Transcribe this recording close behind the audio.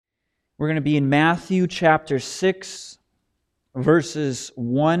We're going to be in Matthew chapter 6, verses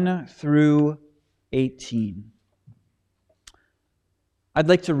 1 through 18. I'd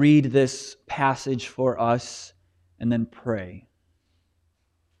like to read this passage for us and then pray.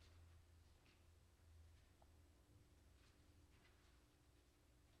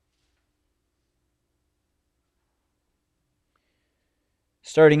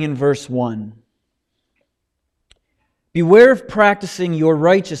 Starting in verse 1. Beware of practicing your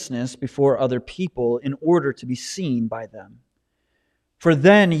righteousness before other people in order to be seen by them. For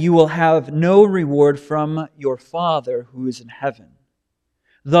then you will have no reward from your Father who is in heaven.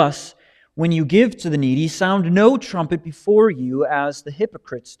 Thus, when you give to the needy, sound no trumpet before you as the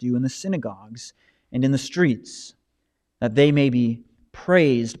hypocrites do in the synagogues and in the streets, that they may be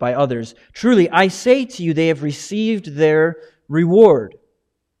praised by others. Truly, I say to you, they have received their reward.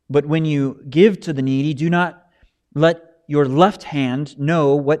 But when you give to the needy, do not let your left hand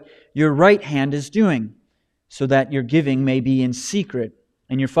know what your right hand is doing, so that your giving may be in secret,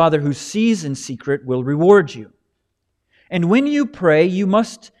 and your Father who sees in secret will reward you. And when you pray, you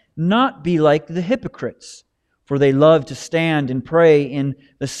must not be like the hypocrites, for they love to stand and pray in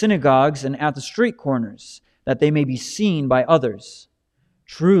the synagogues and at the street corners, that they may be seen by others.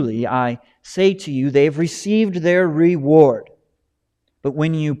 Truly, I say to you, they have received their reward. But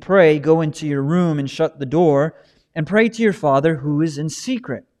when you pray, go into your room and shut the door, and pray to your Father who is in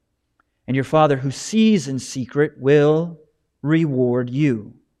secret. And your Father who sees in secret will reward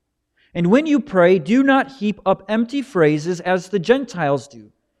you. And when you pray, do not heap up empty phrases as the Gentiles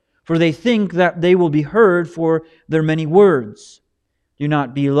do, for they think that they will be heard for their many words. Do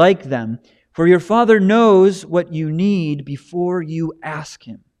not be like them, for your Father knows what you need before you ask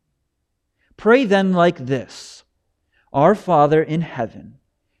Him. Pray then like this: Our Father in heaven,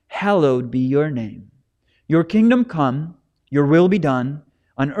 hallowed be your name. Your kingdom come, your will be done,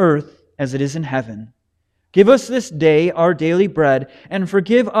 on earth as it is in heaven. Give us this day our daily bread, and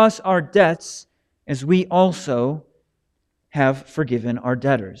forgive us our debts as we also have forgiven our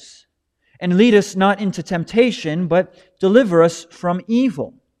debtors. And lead us not into temptation, but deliver us from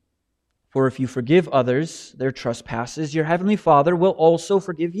evil. For if you forgive others their trespasses, your heavenly Father will also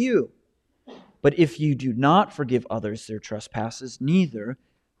forgive you. But if you do not forgive others their trespasses, neither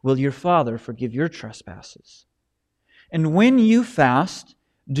will your Father forgive your trespasses. And when you fast,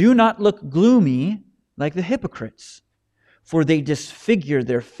 do not look gloomy like the hypocrites, for they disfigure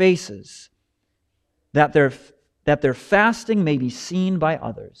their faces, that their fasting may be seen by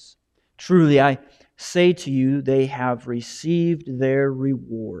others. Truly, I say to you, they have received their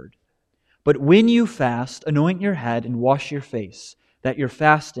reward. But when you fast, anoint your head and wash your face, that your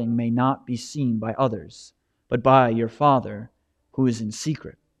fasting may not be seen by others, but by your Father who is in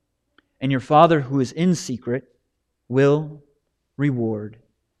secret. And your Father who is in secret will reward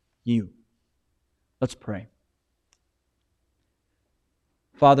you. Let's pray.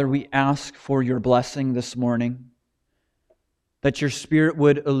 Father, we ask for your blessing this morning, that your Spirit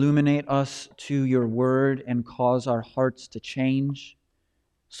would illuminate us to your word and cause our hearts to change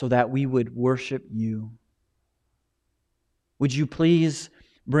so that we would worship you. Would you please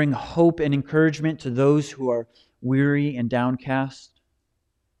bring hope and encouragement to those who are weary and downcast?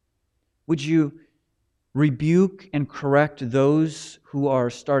 Would you rebuke and correct those who are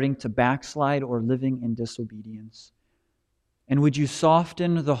starting to backslide or living in disobedience? And would you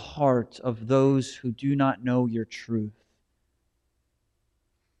soften the heart of those who do not know your truth?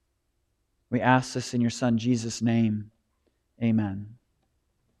 We ask this in your Son Jesus' name. Amen.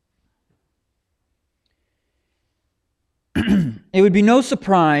 It would be no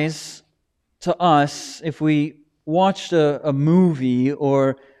surprise to us if we watched a movie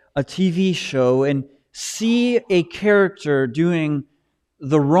or a TV show and see a character doing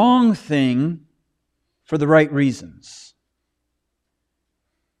the wrong thing for the right reasons.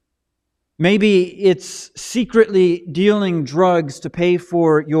 Maybe it's secretly dealing drugs to pay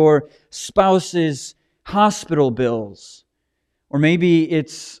for your spouse's hospital bills. Or maybe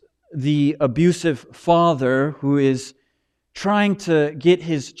it's the abusive father who is trying to get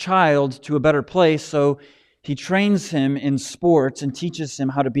his child to a better place, so he trains him in sports and teaches him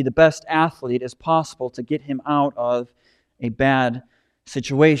how to be the best athlete as possible to get him out of a bad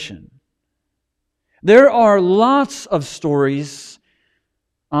situation. There are lots of stories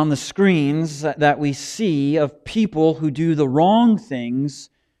on the screens that we see of people who do the wrong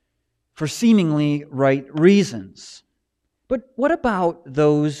things for seemingly right reasons. But what about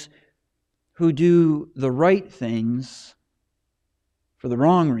those who do the right things for the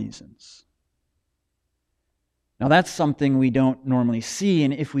wrong reasons? Now that's something we don't normally see,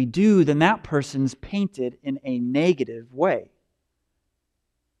 and if we do, then that person's painted in a negative way.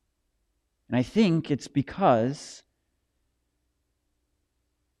 And I think it's because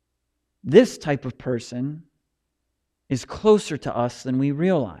this type of person is closer to us than we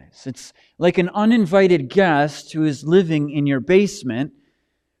realize. It's like an uninvited guest who is living in your basement,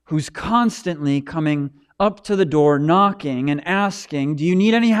 who's constantly coming up to the door, knocking and asking, "Do you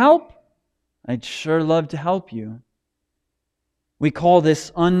need any help? I'd sure love to help you." We call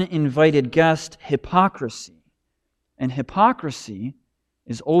this uninvited guest hypocrisy. And hypocrisy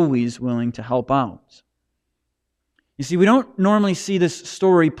is always willing to help out. You see, we don't normally see this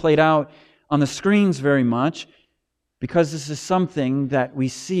story played out on the screens very much because this is something that we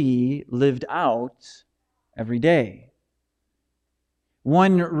see lived out every day.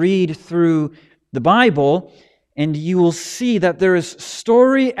 One read through the Bible, and you will see that there is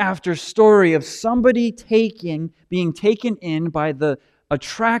story after story of somebody being taken in by the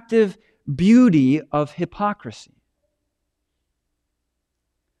attractive beauty of hypocrisy.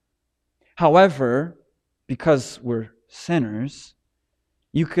 However, because we're sinners,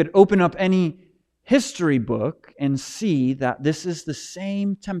 you could open up any history book and see that this is the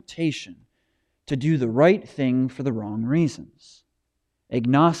same temptation to do the right thing for the wrong reasons.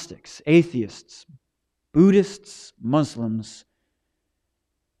 Agnostics, atheists, Buddhists, Muslims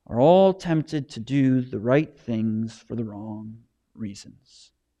are all tempted to do the right things for the wrong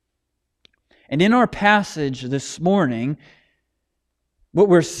reasons. And in our passage this morning, what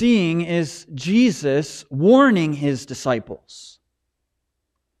we're seeing is Jesus warning His disciples.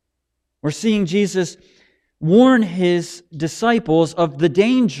 We're seeing Jesus warn His disciples of the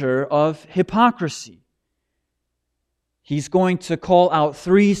danger of hypocrisy. He's going to call out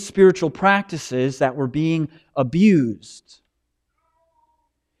 3 spiritual practices that were being abused.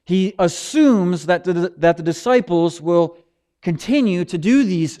 He assumes that the disciples will continue to do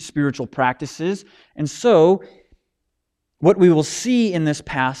these spiritual practices, and so what we will see in this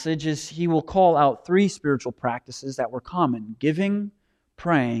passage is He will call out 3 spiritual practices that were common: giving,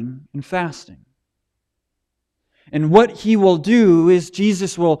 praying, and fasting. And what He will do is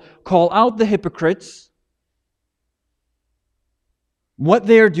Jesus will call out the hypocrites, what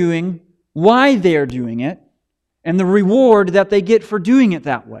they are doing, why they are doing it, and the reward that they get for doing it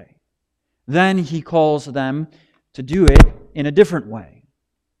that way. Then He calls them to do it in a different way,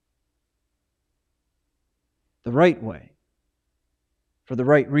 the right way, for the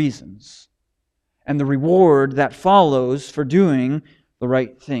right reasons, and the reward that follows for doing the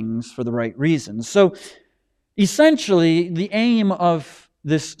right things for the right reasons. So, essentially, the aim of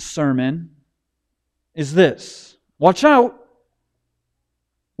this sermon is this: watch out.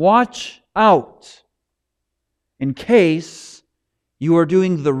 Watch out in case you are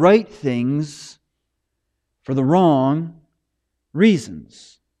doing the right things for the wrong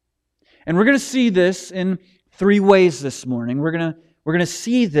reasons. And we're going to see this in 3 ways this morning. We're going to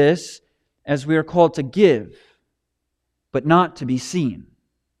see this as we are called to give, but not to be seen.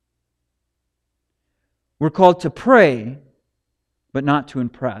 We're called to pray, but not to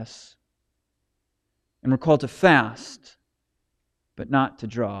impress. And we're called to fast, but not to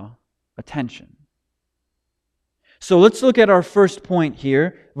draw attention. So let's look at our first point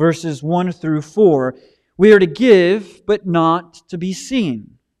here, verses 1 through 4. We are to give, but not to be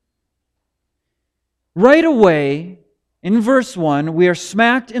seen. Right away, in verse 1, we are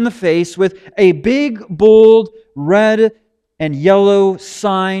smacked in the face with a big, bold, red and yellow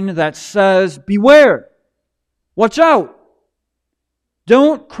sign that says, "Beware! Watch out!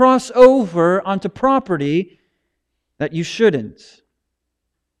 Don't cross over onto property that you shouldn't."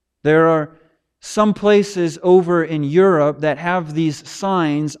 There are some places over in Europe that have these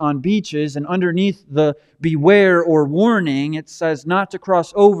signs on beaches, and underneath the beware or warning, it says not to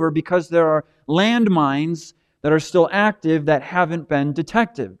cross over because there are landmines that are still active that haven't been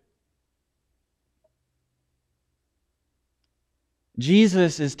detected.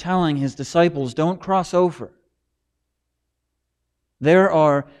 Jesus is telling His disciples, don't cross over. There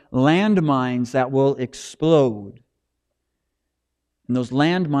are landmines that will explode. And those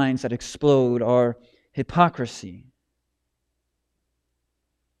landmines that explode are hypocrisy.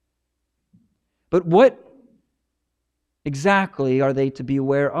 But what exactly are they to be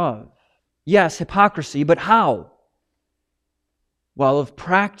aware of? Yes, hypocrisy, but how? Well, of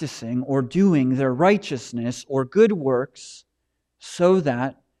practicing or doing their righteousness or good works so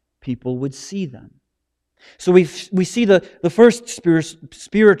that people would see them. So we see the first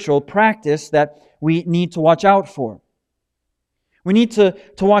spiritual practice that we need to watch out for. We need to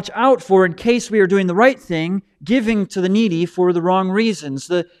watch out for, in case we are doing the right thing, giving to the needy for the wrong reasons.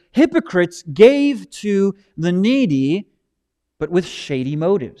 The hypocrites gave to the needy, but with shady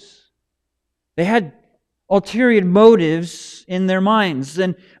motives. They had ulterior motives in their minds,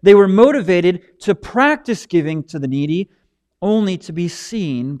 and they were motivated to practice giving to the needy only to be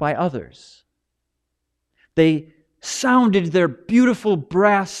seen by others. They sounded their beautiful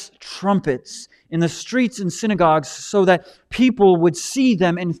brass trumpets in the streets and synagogues so that people would see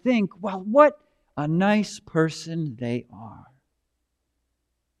them and think, well, what a nice person they are.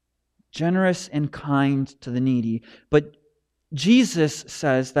 Generous and kind to the needy. But Jesus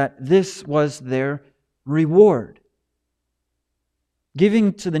says that this was their reward.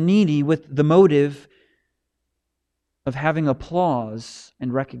 Giving to the needy with the motive of having applause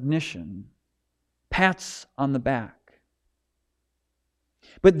and recognition, pats on the back.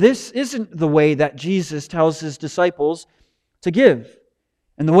 But this isn't the way that Jesus tells His disciples to give.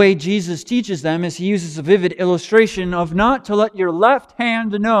 And the way Jesus teaches them is He uses a vivid illustration of not to let your left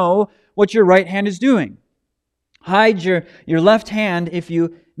hand know what your right hand is doing. Hide your left hand if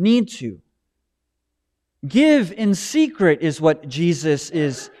you need to. Give in secret is what Jesus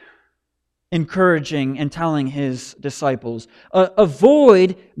is encouraging and telling His disciples.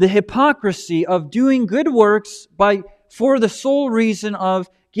 Avoid the hypocrisy of doing good works for the sole reason of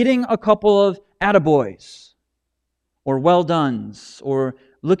getting a couple of attaboys or well dones or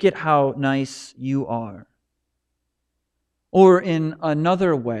look at how nice you are. Or in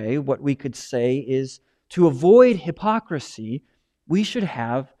another way, what we could say is to avoid hypocrisy, we should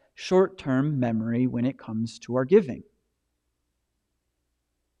have short-term memory when it comes to our giving.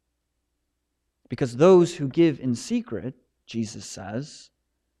 Because those who give in secret, Jesus says,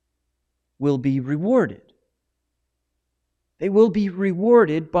 will be rewarded. They will be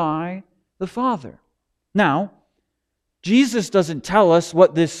rewarded by the Father. Now, Jesus doesn't tell us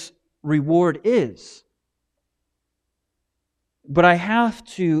what this reward is. But I have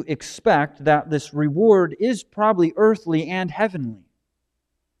to expect that this reward is probably earthly and heavenly.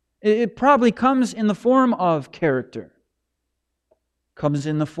 It probably comes in the form of character. Comes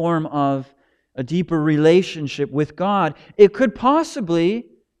in the form of a deeper relationship with God. It could possibly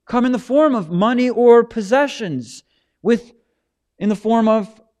come in the form of money or possessions, in the form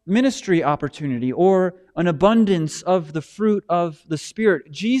of ministry opportunity or an abundance of the fruit of the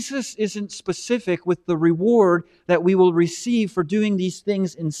Spirit. Jesus isn't specific with the reward that we will receive for doing these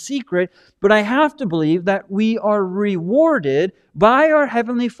things in secret, but I have to believe that we are rewarded by our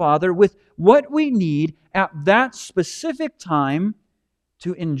Heavenly Father with what we need at that specific time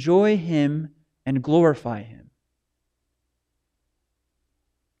to enjoy Him and glorify Him.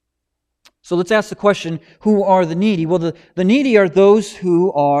 So let's ask the question, who are the needy? Well, the needy are those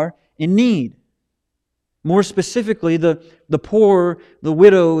who are in need. More specifically, the poor, the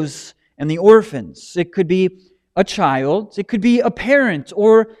widows, and the orphans. It could be a child. It could be a parent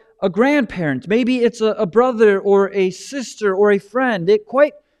or a grandparent. Maybe it's a brother or a sister or a friend. It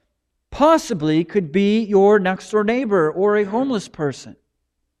quite possibly could be your next-door neighbor or a homeless person.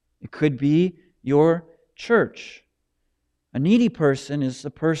 It could be your church. A needy person is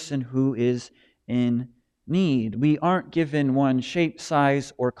the person who is in need. We aren't given one shape,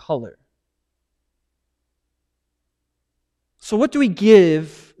 size, or color. So what do we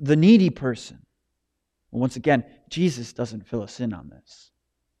give the needy person? Well, once again, Jesus doesn't fill us in on this.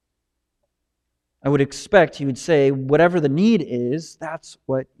 I would expect He would say, whatever the need is, that's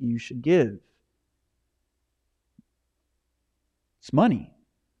what you should give. It's money.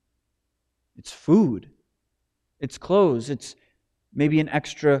 It's food. It's clothes. It's maybe an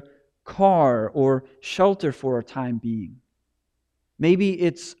extra car or shelter for a time being. Maybe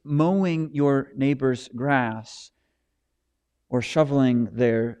it's mowing your neighbor's grass or shoveling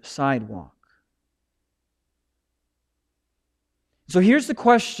their sidewalk. So here's the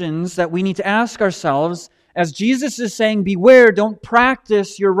questions that we need to ask ourselves as Jesus is saying, beware, don't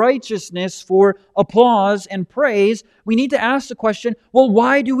practice your righteousness for applause and praise. We need to ask the question, well,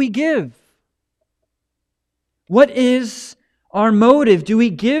 why do we give? What is our motive? Do we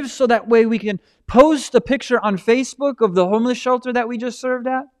give so that way we can post a picture on Facebook of the homeless shelter that we just served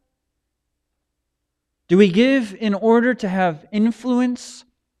at? Do we give in order to have influence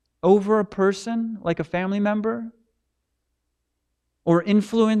over a person, like a family member? Or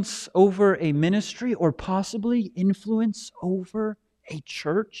influence over a ministry? Or possibly influence over a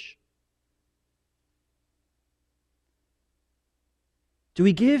church? Do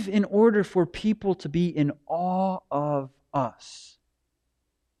we give in order for people to be in awe of us?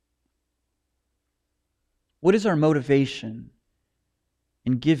 What is our motivation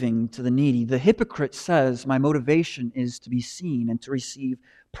in giving to the needy? The hypocrite says, my motivation is to be seen and to receive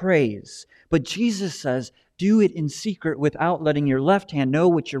praise. But Jesus says, do it in secret without letting your left hand know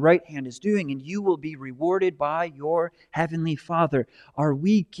what your right hand is doing, and you will be rewarded by your Heavenly Father. Are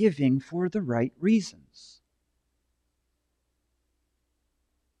we giving for the right reasons?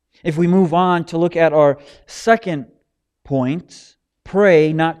 If we move on to look at our second point,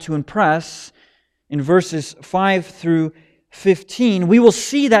 pray not to impress, in verses 5 through 15, we will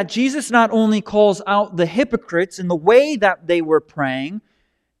see that Jesus not only calls out the hypocrites in the way that they were praying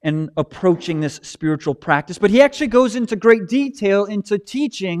and approaching this spiritual practice, but he actually goes into great detail into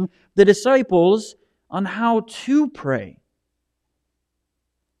teaching the disciples on how to pray.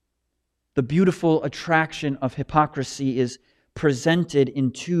 The beautiful attraction of hypocrisy is presented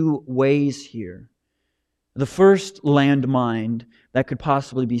in two ways here. The first landmine that could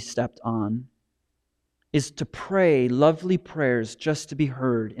possibly be stepped on is to pray lovely prayers just to be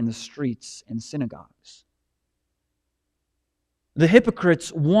heard in the streets and synagogues. The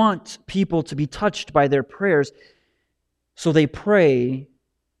hypocrites want people to be touched by their prayers, so they pray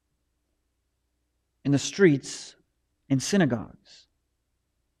in the streets and synagogues.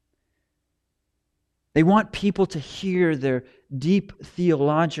 They want people to hear their deep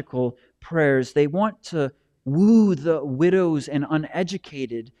theological prayers. They want to woo the widows and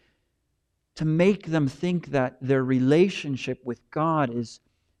uneducated to make them think that their relationship with God is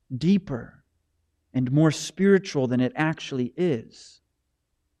deeper and more spiritual than it actually is.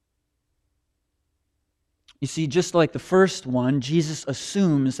 You see, just like the first one, Jesus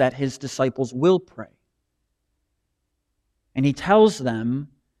assumes that his disciples will pray. And he tells them,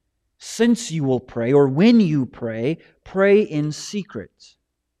 since you will pray, or when you pray, pray in secret.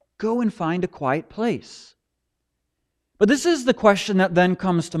 Go and find a quiet place. But this is the question that then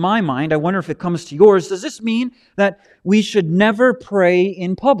comes to my mind. I wonder if it comes to yours. Does this mean that we should never pray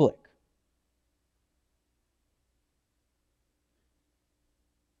in public?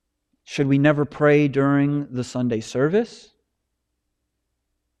 Should we never pray during the Sunday service?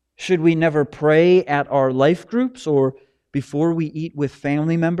 Should we never pray at our life groups or before we eat with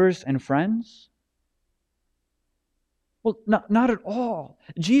family members and friends? Well, not at all.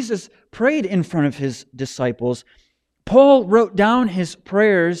 Jesus prayed in front of his disciples. Paul wrote down his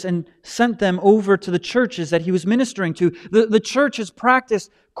prayers and sent them over to the churches that he was ministering to. The church has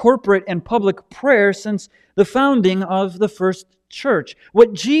practiced corporate and public prayer since the founding of the first church.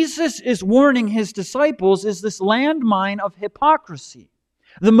 What Jesus is warning his disciples is this landmine of hypocrisy.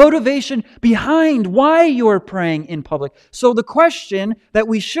 The motivation behind why you are praying in public. So the question that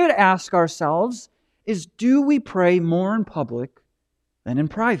we should ask ourselves is, do we pray more in public than in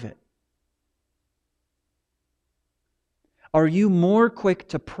private? Are you more quick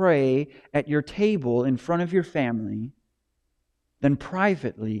to pray at your table in front of your family than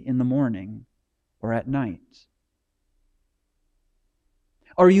privately in the morning or at night?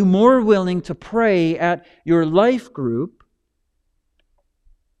 Are you more willing to pray at your life group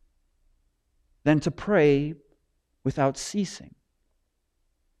than to pray without ceasing?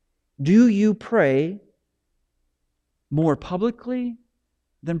 Do you pray more publicly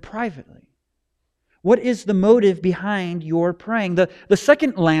than privately? What is the motive behind your praying? The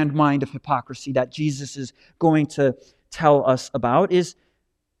second landmine of hypocrisy that Jesus is going to tell us about is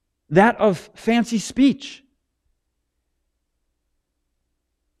that of fancy speech.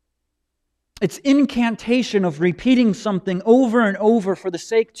 It's incantation of repeating something over and over for the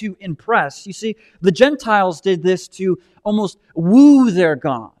sake to impress. You see, the Gentiles did this to almost woo their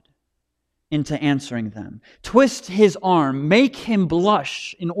God into answering them. Twist his arm, make him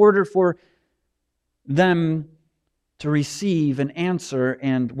blush in order for them to receive an answer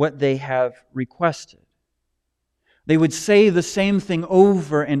and what they have requested. They would say the same thing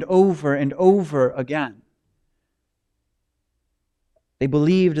over and over and over again. They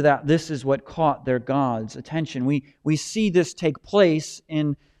believed that this is what caught their God's attention. We see this take place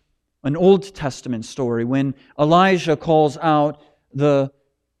in an Old Testament story when Elijah calls out the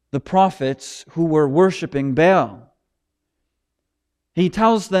prophets who were worshiping Baal. He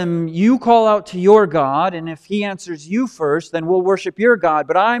tells them, you call out to your God, and if He answers you first, then we'll worship your God.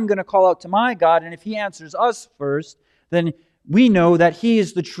 But I'm going to call out to my God, and if He answers us first, then we know that He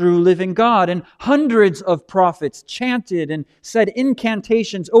is the true living God. And hundreds of prophets chanted and said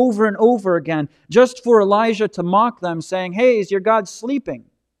incantations over and over again, just for Elijah to mock them, saying, hey, is your God sleeping?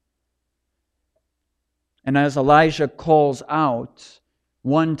 And as Elijah calls out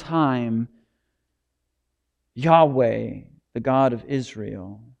one time, Yahweh, the God of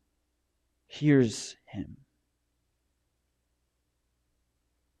Israel, hears him.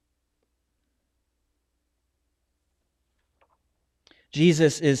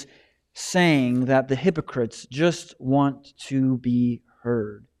 Jesus is saying that the hypocrites just want to be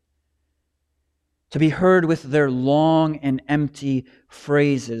heard. To be heard with their long and empty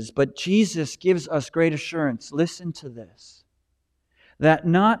phrases. But Jesus gives us great assurance. Listen to this. That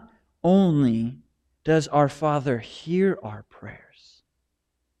not only does our Father hear our prayers,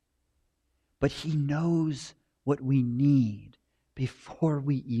 but He knows what we need before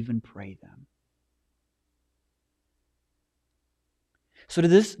we even pray them. So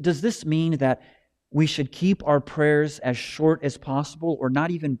does this mean that we should keep our prayers as short as possible or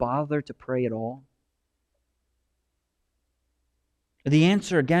not even bother to pray at all? The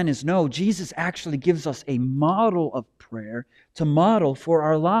answer again is no. Jesus actually gives us a model of prayer to model for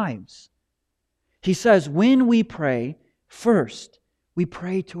our lives. He says, when we pray, first, we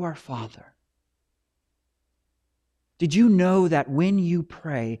pray to our Father. Did you know that when you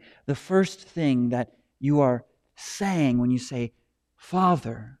pray, the first thing that you are saying when you say,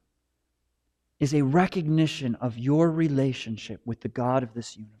 Father, is a recognition of your relationship with the God of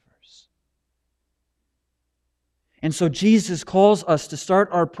this universe? And so Jesus calls us to start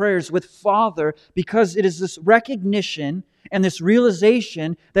our prayers with Father because it is this recognition and this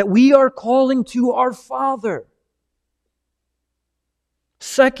realization that we are calling to our Father.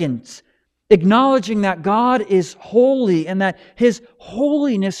 Second, acknowledging that God is holy and that His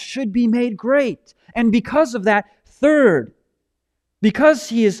holiness should be made great. And because of that, third, because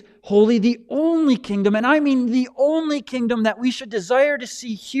He is holy, the only kingdom, and I mean the only kingdom that we should desire to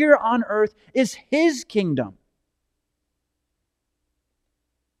see here on earth is His kingdom.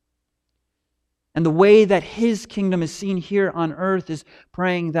 And the way that His kingdom is seen here on earth is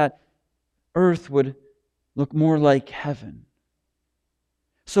praying that earth would look more like heaven.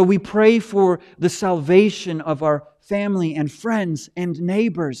 So we pray for the salvation of our family and friends and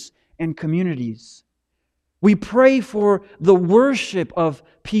neighbors and communities. We pray for the worship of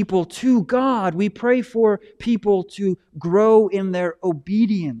people to God. We pray for people to grow in their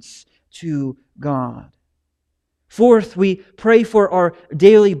obedience to God. Fourth, we pray for our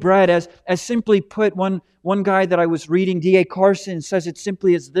daily bread. As simply put, one guy that I was reading, D.A. Carson, says it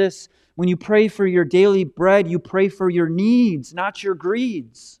simply as this: when you pray for your daily bread, you pray for your needs, not your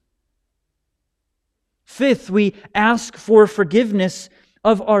greeds. Fifth, we ask for forgiveness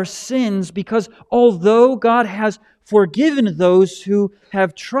of our sins because although God has forgiven those who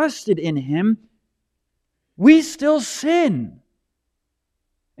have trusted in Him, we still sin.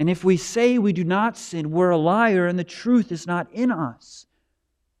 And if we say we do not sin, we're a liar and the truth is not in us.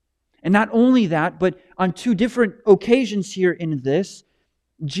 And not only that, but on two different occasions here in this,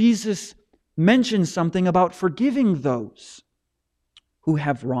 Jesus mentions something about forgiving those who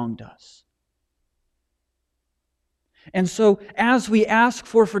have wronged us. And so, as we ask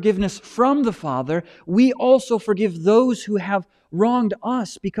for forgiveness from the Father, we also forgive those who have wronged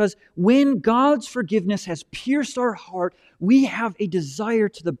us, because when God's forgiveness has pierced our heart, we have a desire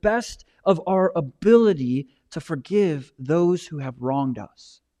to the best of our ability to forgive those who have wronged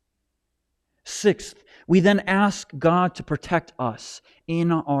us. Sixth, we then ask God to protect us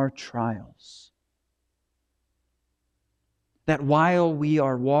in our trials. That while we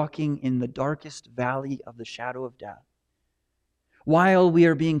are walking in the darkest valley of the shadow of death, while we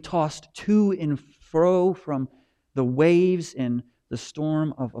are being tossed to and fro from the waves in the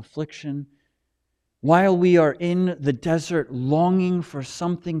storm of affliction, while we are in the desert longing for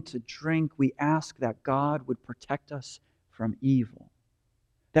something to drink, we ask that God would protect us from evil.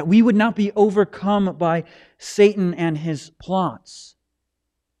 That we would not be overcome by Satan and his plots.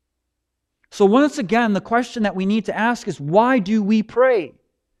 So once again, the question that we need to ask is, why do we pray?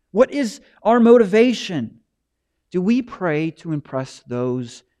 What is our motivation? Do we pray to impress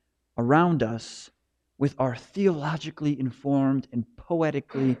those around us with our theologically informed and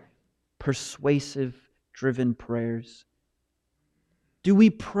poetically persuasive driven prayers? Do we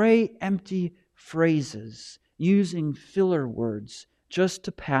pray empty phrases using filler words just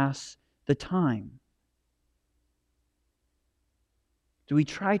to pass the time? Do we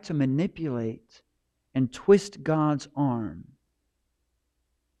try to manipulate and twist God's arm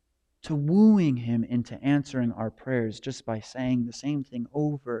to wooing Him into answering our prayers just by saying the same thing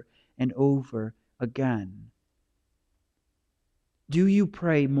over and over again? Do you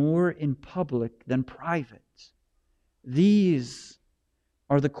pray more in public than private? These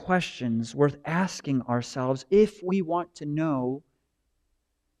are the questions worth asking ourselves if we want to know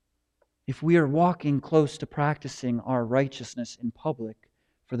if we are walking close to practicing our righteousness in public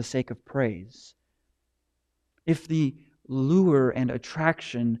for the sake of praise. If the lure and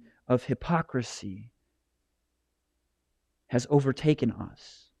attraction of hypocrisy has overtaken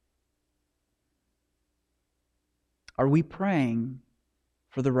us. Are we praying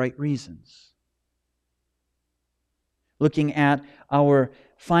for the right reasons? Looking at our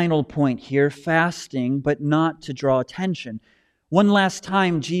final point here, fasting, but not to draw attention. One last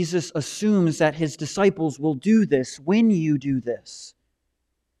time, Jesus assumes that His disciples will do this when you do this.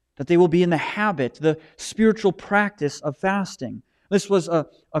 That they will be in the habit, the spiritual practice of fasting. This was a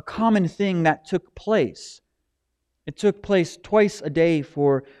common thing that took place. It took place twice a day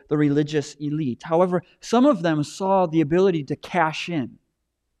for the religious elite. However, some of them saw the ability to cash in.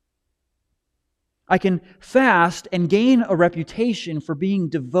 I can fast and gain a reputation for being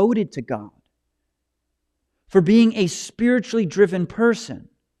devoted to God, for being a spiritually driven person.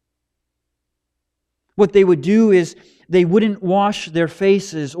 What they would do is they wouldn't wash their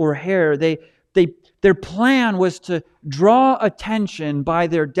faces or hair. Their plan was to draw attention by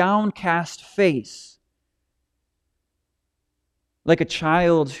their downcast face. Like a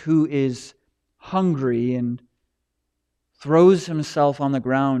child who is hungry and throws himself on the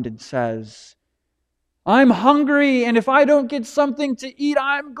ground and says, "I'm hungry, and if I don't get something to eat,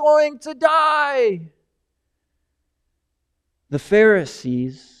 I'm going to die." The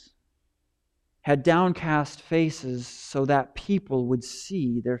Pharisees had downcast faces so that people would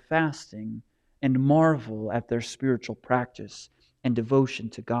see their fasting and marvel at their spiritual practice and devotion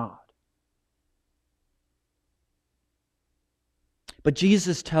to God. But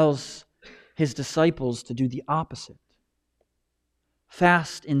Jesus tells His disciples to do the opposite.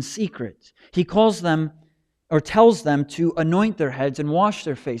 Fast in secret. He calls them or tells them to anoint their heads and wash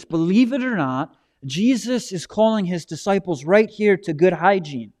their face. Believe it or not, Jesus is calling His disciples right here to good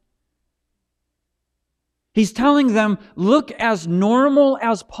hygiene. He's telling them, look as normal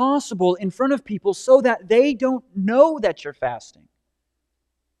as possible in front of people so that they don't know that you're fasting.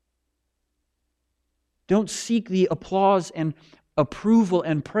 Don't seek the applause and approval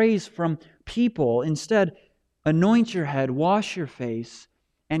and praise from people. Instead, anoint your head, wash your face,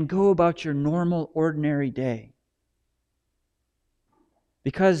 and go about your normal, ordinary day.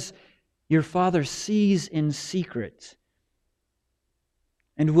 Because your Father sees in secret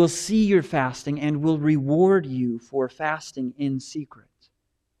and will see your fasting and will reward you for fasting in secret.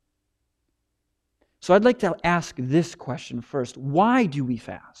 So I'd like to ask this question first. Why do we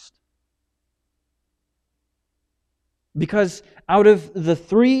fast? Because out of the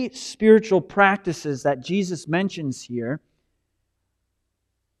three spiritual practices that Jesus mentions here,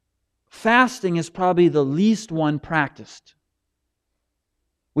 fasting is probably the least one practiced.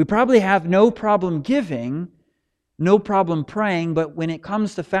 We probably have no problem giving, no problem praying, but when it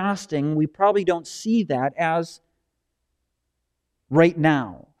comes to fasting, we probably don't see that as right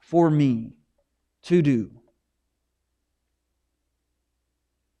now, for me, to do.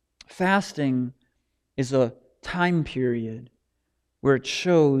 Fasting is a time period where it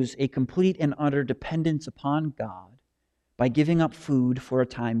shows a complete and utter dependence upon God by giving up food for a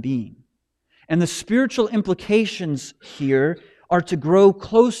time being. And the spiritual implications here are to grow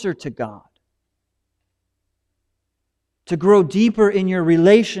closer to God, to grow deeper in your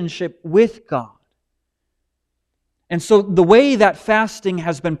relationship with God. And so the way that fasting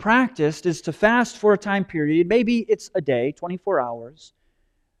has been practiced is to fast for a time period. Maybe it's a day, 24 hours.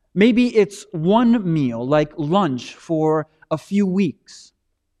 Maybe it's one meal, like lunch, for a few weeks.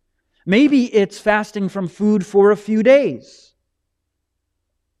 Maybe it's fasting from food for a few days.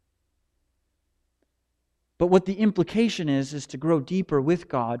 But what the implication is to grow deeper with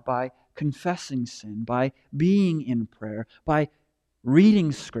God by confessing sin, by being in prayer, by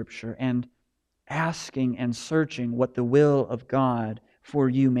reading Scripture and asking and searching what the will of God for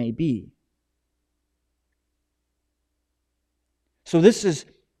you may be. So this is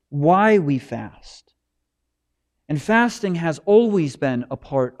why we fast. And fasting has always been a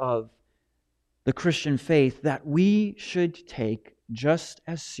part of the Christian faith that we should take just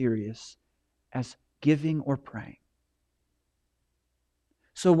as serious as giving or praying.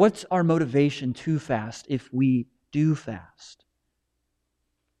 So what's our motivation to fast if we do fast?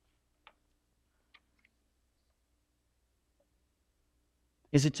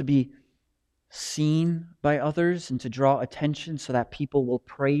 Is it to be seen by others and to draw attention so that people will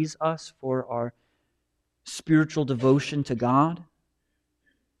praise us for our spiritual devotion to God?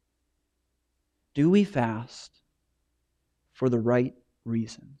 Do we fast for the right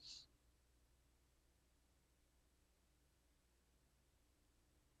reasons?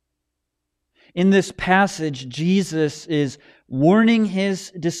 In this passage, Jesus is warning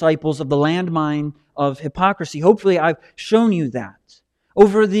His disciples of the landmine of hypocrisy. Hopefully, I've shown you that.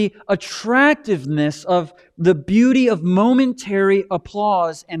 Over the attractiveness of the beauty of momentary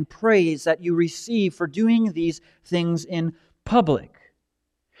applause and praise that you receive for doing these things in public.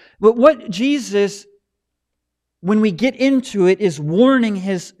 But what Jesus, when we get into it, is warning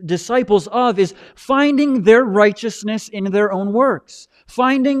His disciples of is finding their righteousness in their own works,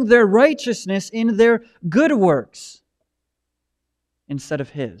 finding their righteousness in their good works instead of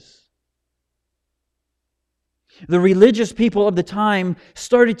His. The religious people of the time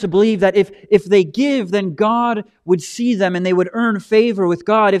started to believe that if they give, then God would see them and they would earn favor with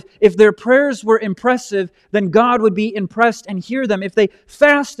God. If their prayers were impressive, then God would be impressed and hear them. If they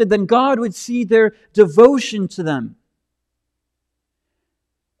fasted, then God would see their devotion to them.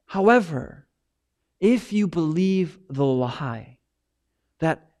 However, if you believe the lie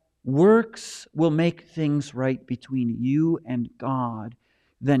that works will make things right between you and God,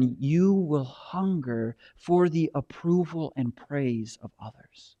 then you will hunger for the approval and praise of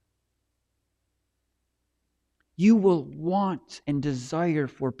others. You will want and desire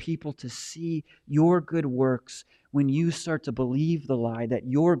for people to see your good works when you start to believe the lie that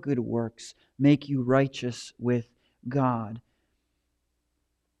your good works make you righteous with God.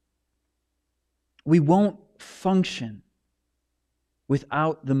 We won't function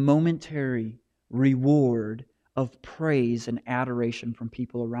without the momentary reward of praise and adoration from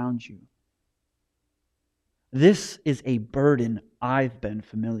people around you. This is a burden I've been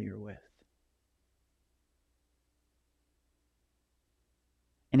familiar with.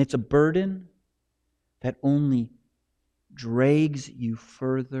 And it's a burden that only drags you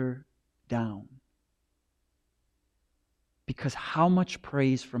further down. Because how much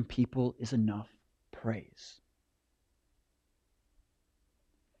praise from people is enough praise?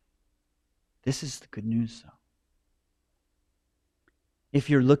 This is the good news, though. If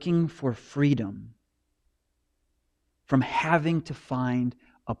you're looking for freedom from having to find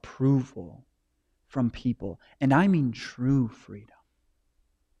approval from people, and I mean true freedom,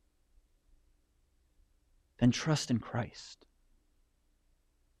 then trust in Christ.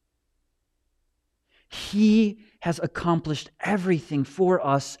 He has accomplished everything for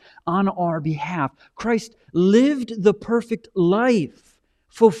us on our behalf. Christ lived the perfect life,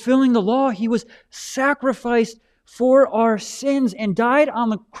 fulfilling the law. He was sacrificed for our sins and died on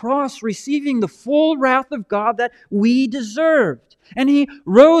the cross, receiving the full wrath of God that we deserved. And He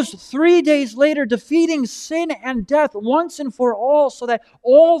rose 3 days later, defeating sin and death once and for all, so that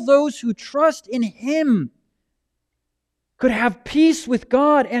all those who trust in Him could have peace with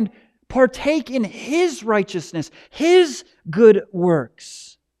God and partake in His righteousness, His good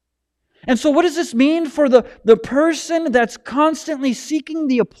works. And so what does this mean for the person that's constantly seeking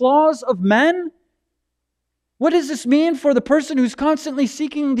the applause of men? What does this mean for the person who's constantly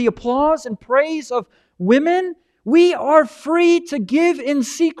seeking the applause and praise of women? We are free to give in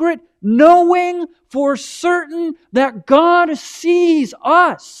secret, knowing for certain that God sees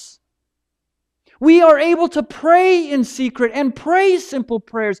us. We are able to pray in secret and pray simple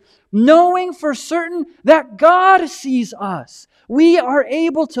prayers, knowing for certain that God sees us. We are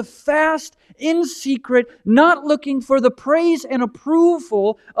able to fast in secret, not looking for the praise and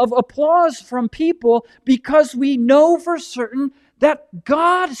approval of applause from people, because we know for certain that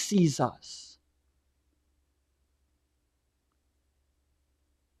God sees us.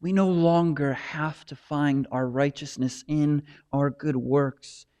 We no longer have to find our righteousness in our good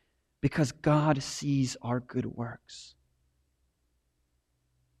works, because God sees our good works.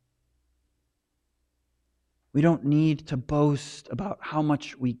 We don't need to boast about how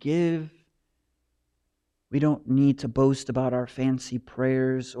much we give. We don't need to boast about our fancy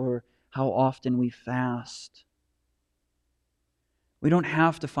prayers or how often we fast. We don't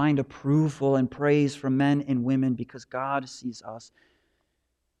have to find approval and praise from men and women, because God sees us.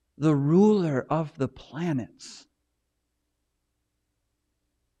 The ruler of the planets,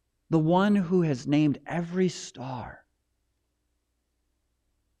 the one who has named every star,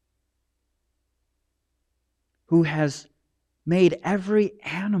 who has made every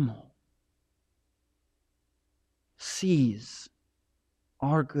animal, sees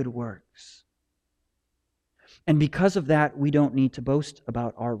our good works. And because of that, we don't need to boast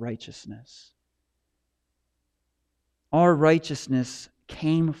about our righteousness. Our righteousness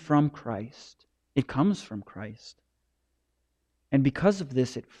came from Christ. It comes from Christ. And because of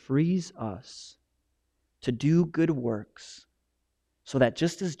this, it frees us to do good works, so that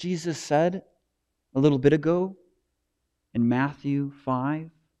just as Jesus said a little bit ago in Matthew 5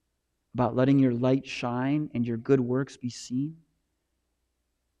 about letting your light shine and your good works be seen,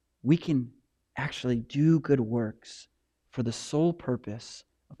 we can actually do good works for the sole purpose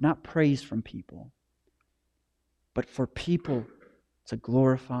of not praise from people, but for people to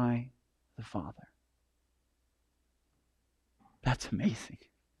glorify the Father. That's amazing.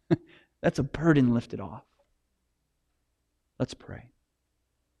 That's a burden lifted off. Let's pray.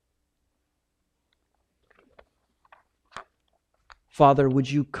 Father, would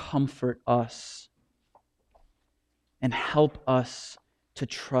you comfort us and help us to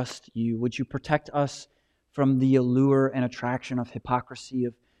trust you? Would you protect us from the allure and attraction of hypocrisy,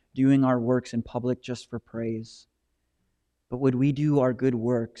 of doing our works in public just for praise, but would we do our good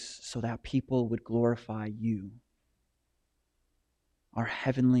works so that people would glorify you, our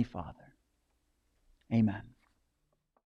Heavenly Father. Amen.